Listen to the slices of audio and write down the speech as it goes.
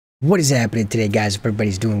What is happening today, guys? If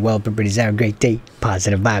everybody's doing well, if everybody's having a great day,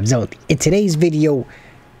 positive vibes only. In today's video,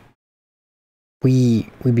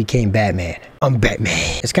 we became Batman. I'm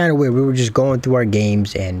Batman. It's kind of weird. We were just going through our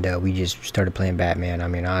games and we just started playing Batman. I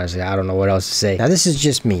mean, honestly, I don't know what else to say. Now, this is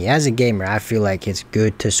just me. As a gamer, I feel like it's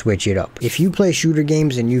good to switch it up. If you play shooter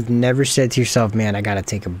games and you've never said to yourself, man, I gotta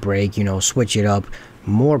take a break, you know, switch it up,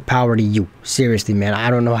 more power to you. Seriously, man, I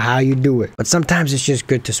don't know how you do it, but sometimes it's just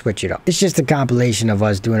good to switch it up. It's just a compilation of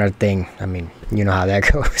us doing our thing. I mean, you know how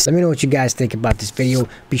that goes. Let me know what you guys think about this video.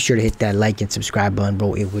 Be sure to hit that like and subscribe button,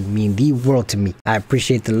 bro. It would mean the world to me. I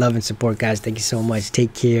appreciate the love and support, guys. Thank you so much.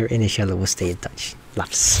 Take care, and inshallah, we'll stay in touch.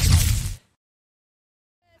 Loves.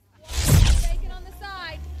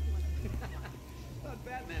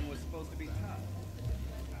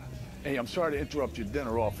 Hey, I'm sorry to interrupt your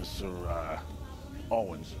dinner, Officer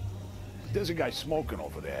Owens. There's a guy smoking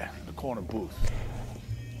over there in the corner booth.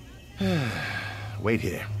 Wait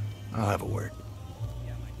here. I'll have a word.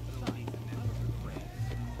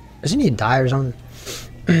 Doesn't he die or something?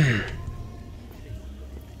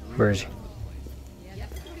 Where is he?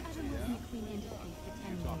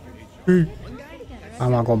 I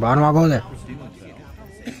don't want to go, bro. I don't want to go there.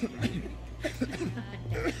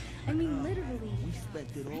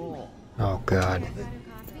 Oh, God.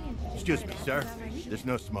 Excuse me, sir. There's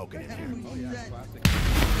no smoking in here.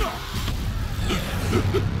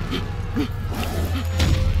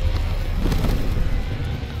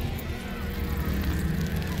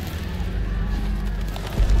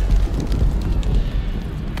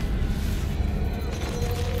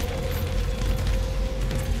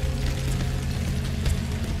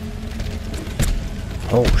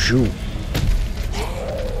 Oh, shoot.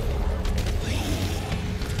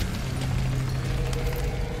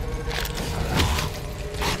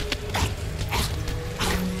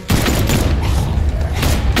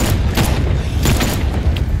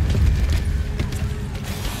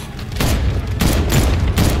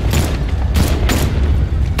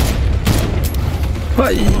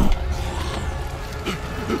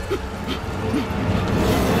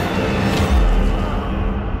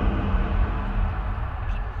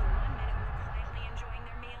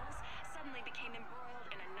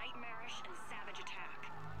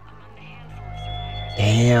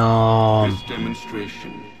 Damn. This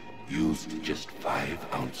demonstration used just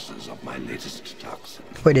 5 ounces of my latest toxin.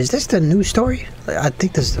 Wait, is this the new story? I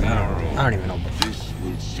think this is the... I don't even know. This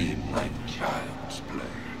will seem like child's play.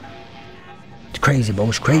 It's crazy, bro.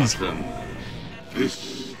 It's crazy. Gotham,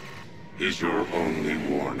 this is your only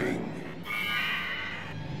warning.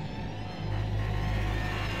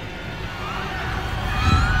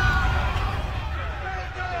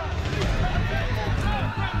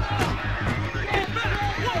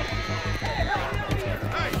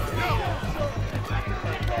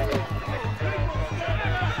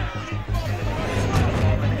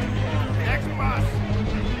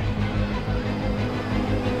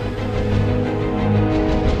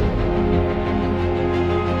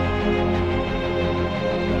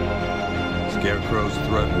 Scarecrow's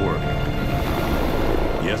threat worked.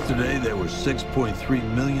 Yesterday, there were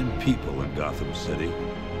 6.3 million people in Gotham City.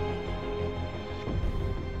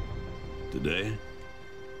 Today,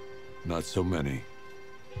 not so many.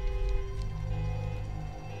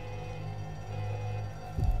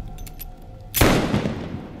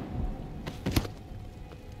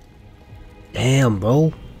 Damn,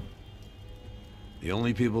 bro. The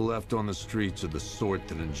only people left on the streets are the sort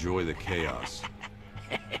that enjoy the chaos.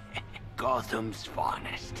 Gotham's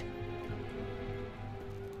finest.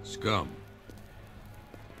 Scum.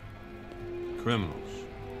 Criminals.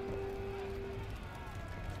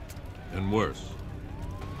 And worse.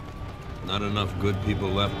 Not enough good people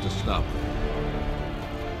left to stop them.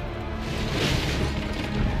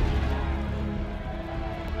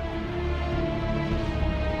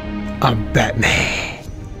 I'm Batman.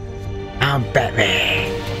 I'm Batman.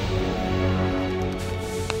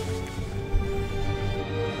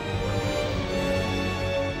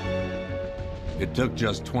 It took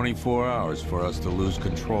just 24 hours for us to lose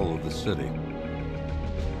control of the city.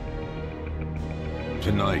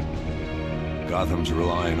 Tonight, Gotham's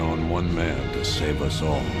relying on one man to save us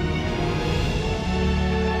all.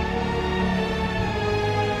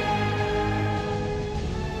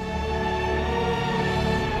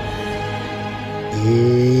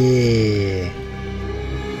 Yeah.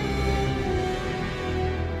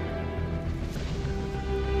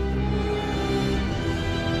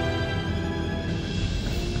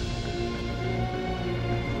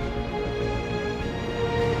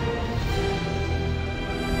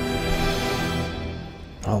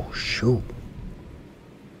 Oh, shoot.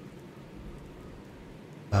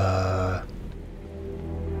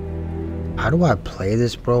 How do I play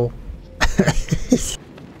this, bro?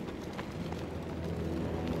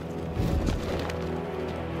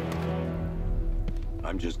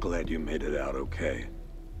 I'm just glad you made it out okay.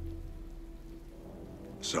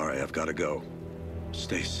 Sorry, I've got to go.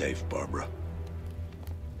 Stay safe, Barbara.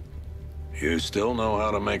 You still know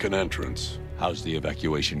how to make an entrance. How's the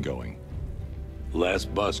evacuation going?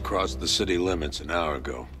 Last bus crossed the city limits an hour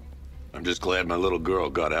ago. I'm just glad my little girl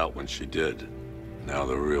got out when she did. Now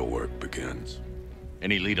the real work begins.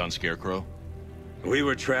 Any lead on Scarecrow? We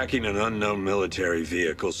were tracking an unknown military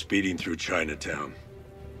vehicle speeding through Chinatown.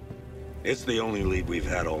 It's the only lead we've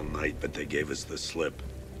had all night, but they gave us the slip.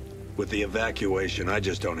 With the evacuation, I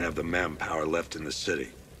just don't have the manpower left in the city.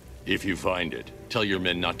 If you find it, tell your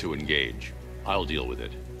men not to engage. I'll deal with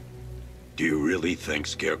it. Do you really think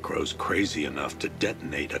Scarecrow's crazy enough to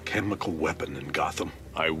detonate a chemical weapon in Gotham?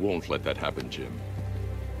 I won't let that happen, Jim.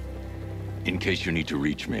 In case you need to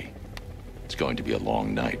reach me, it's going to be a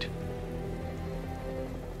long night.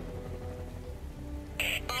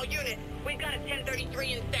 All units, we've got a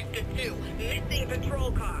 1033 in Sector 2. Missing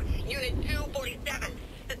patrol car. Unit 247.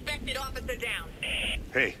 Suspected officer down.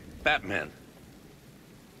 Hey, Batman.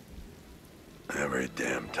 Every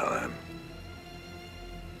damn time.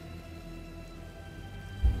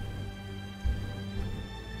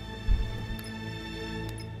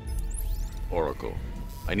 Oracle,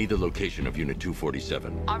 I need the location of Unit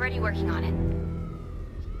 247. Already working on it.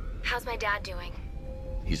 How's my dad doing?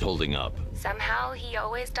 He's holding up. Somehow, he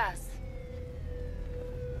always does.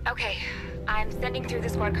 Okay, I'm sending through the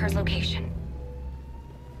squad car's location.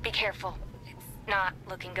 Be careful. It's not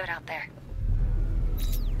looking good out there.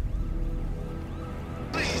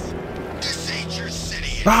 Please, this ain't your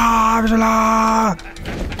city.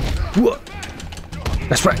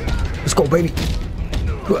 That's right. Let's go, baby.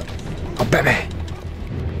 I'm Batman.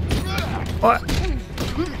 What?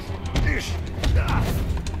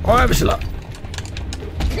 Alright, Mr.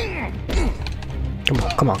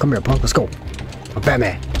 Come here, punk. Let's go. I'm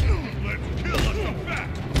Batman.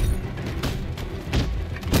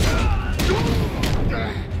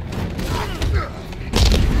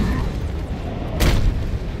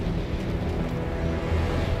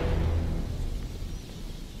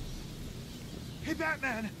 Hey,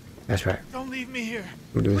 Batman. That's right. Don't leave me here.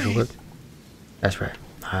 We'll do this real Please. quick. That's right.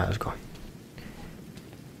 Alright, let's go.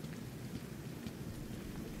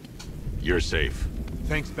 You're safe.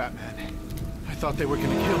 Thanks, Batman. I thought they were gonna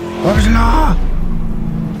kill me. Where's the law?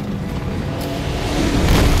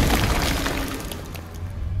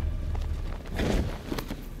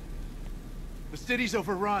 The city's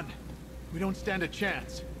overrun. We don't stand a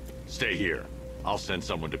chance. Stay here. I'll send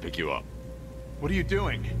someone to pick you up. What are you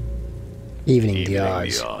doing? Evening the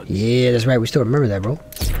odds. Yeah, that's right. We still remember that, bro.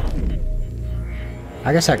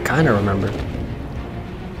 I guess I kind of remember.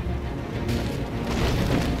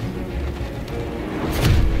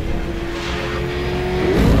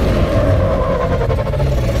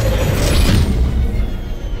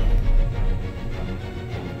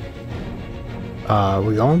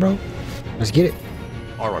 We going, bro? Let's get it.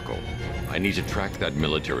 Oracle, I need to track that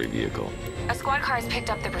military vehicle. A squad car has picked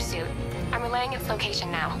up the pursuit. I'm relaying its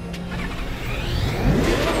location now.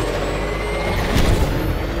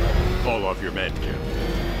 Call off your men, Jim.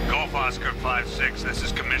 Golf Oscar 5-6, this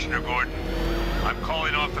is Commissioner Gordon. I'm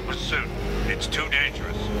calling off the pursuit. It's too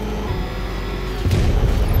dangerous.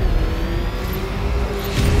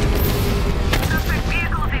 Suspect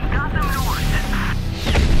vehicles in Gotham North.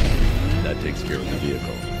 That takes care of the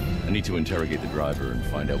vehicle. I need to interrogate the driver and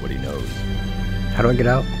find out what he knows. How do I get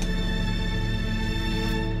out?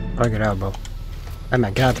 How do I get out, bro? Hey,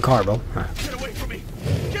 man, get out the car, bro. Get away from me!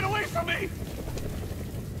 Get away from me!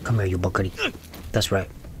 Come here, you buckety. That's right.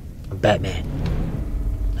 I'm Batman.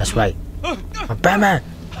 That's right. I'm Batman!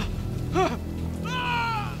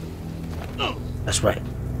 That's right.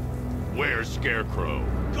 Where's Scarecrow?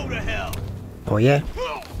 Go to hell! Oh, yeah?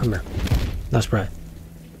 Come here. That's right.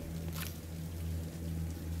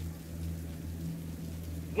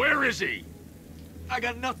 Where is he? I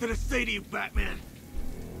got nothing to say to you, Batman.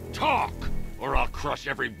 Talk, or I'll crush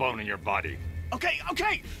every bone in your body. Okay.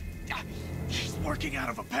 She's working out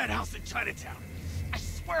of a penthouse in Chinatown. I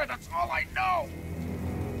swear that's all I know.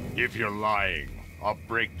 If you're lying, I'll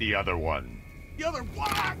break the other one. The other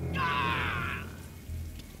one. Ah!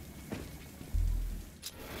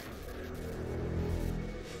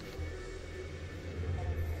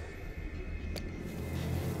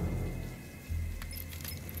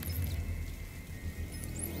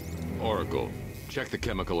 Oracle, check the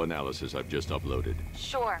chemical analysis I've just uploaded.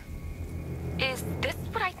 Sure. Is this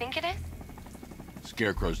what I think it is?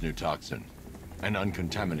 Scarecrow's new toxin. An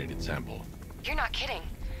uncontaminated sample. You're not kidding.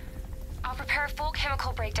 I'll prepare a full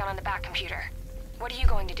chemical breakdown on the back computer. What are you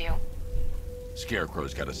going to do?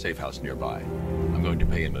 Scarecrow's got a safe house nearby. I'm going to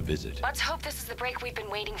pay him a visit. Let's hope this is the break we've been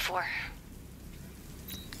waiting for.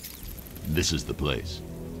 This is the place.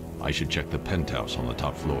 I should check the penthouse on the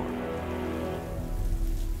top floor.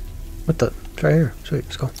 What the? It's right here. Sweet,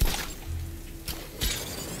 let's go.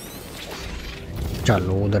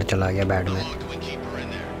 चलो उधर चला गया Batman.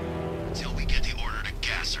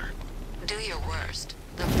 Do your worst.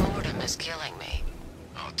 The boredom is killing me.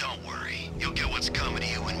 Oh, don't worry. You'll get what's coming to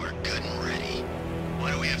you when we're good and ready.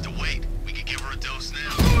 Why do we have to wait? We can give her a dose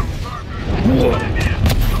now.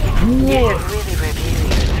 You should really review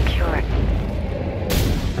your security.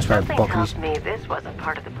 That's right, Something tells me this wasn't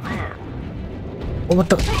part of the plan. Oh, what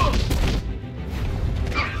the?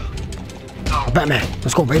 Oh, Batman,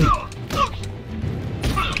 let's go, baby.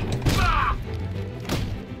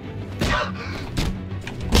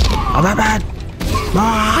 Oh, Batman! Come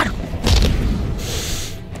on!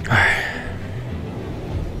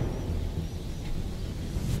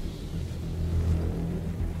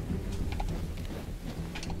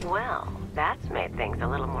 Well, that's made things a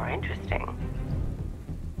little more interesting.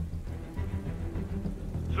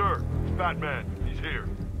 Sir, it's Batman. He's here.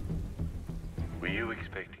 Were you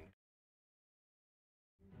expecting?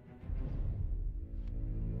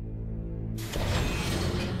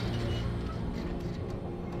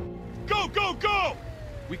 Go, go, go!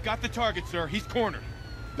 We got the target, sir. He's cornered.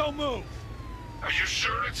 Don't move. Are you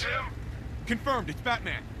sure it's him? Confirmed, it's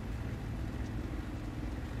Batman.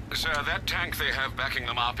 Sir, that tank they have backing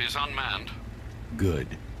them up is unmanned. Good.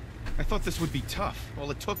 I thought this would be tough.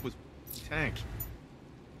 All it took was tank.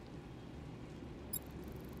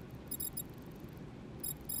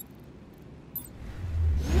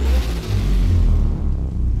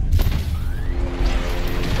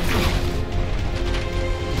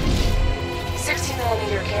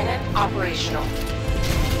 Cannon operational.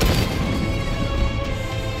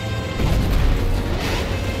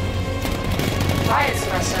 Riot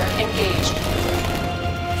suppressor engaged.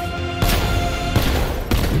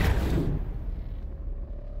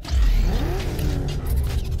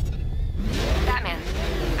 Batman,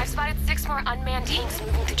 I've spotted 6 more unmanned tanks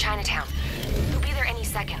moving through Chinatown. They'll be there any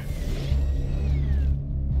second.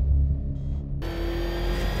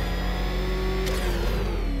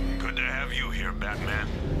 Good to have you here, Batman.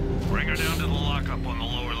 Bring her down to the lockup on the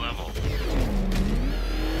lower level.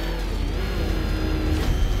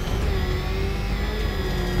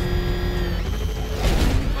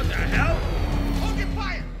 What the hell? Hold your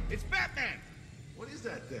fire! It's Batman! What is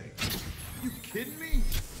that thing? You kidding me?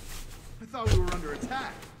 I thought we were under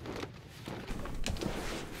attack.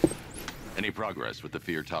 Any progress with the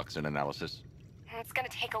fear toxin analysis? It's gonna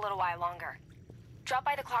take a little while longer. Drop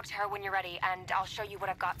by the clock tower when you're ready, and I'll show you what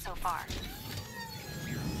I've got so far.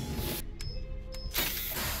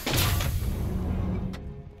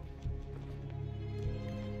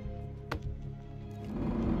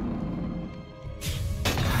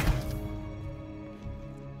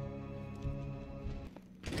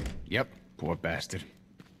 Yep, poor bastard.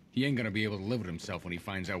 He ain't gonna be able to live with himself when he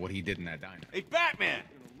finds out what he did in that diner. Hey, Batman!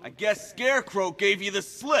 I guess Scarecrow gave you the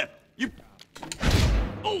slip. You...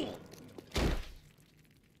 Oh!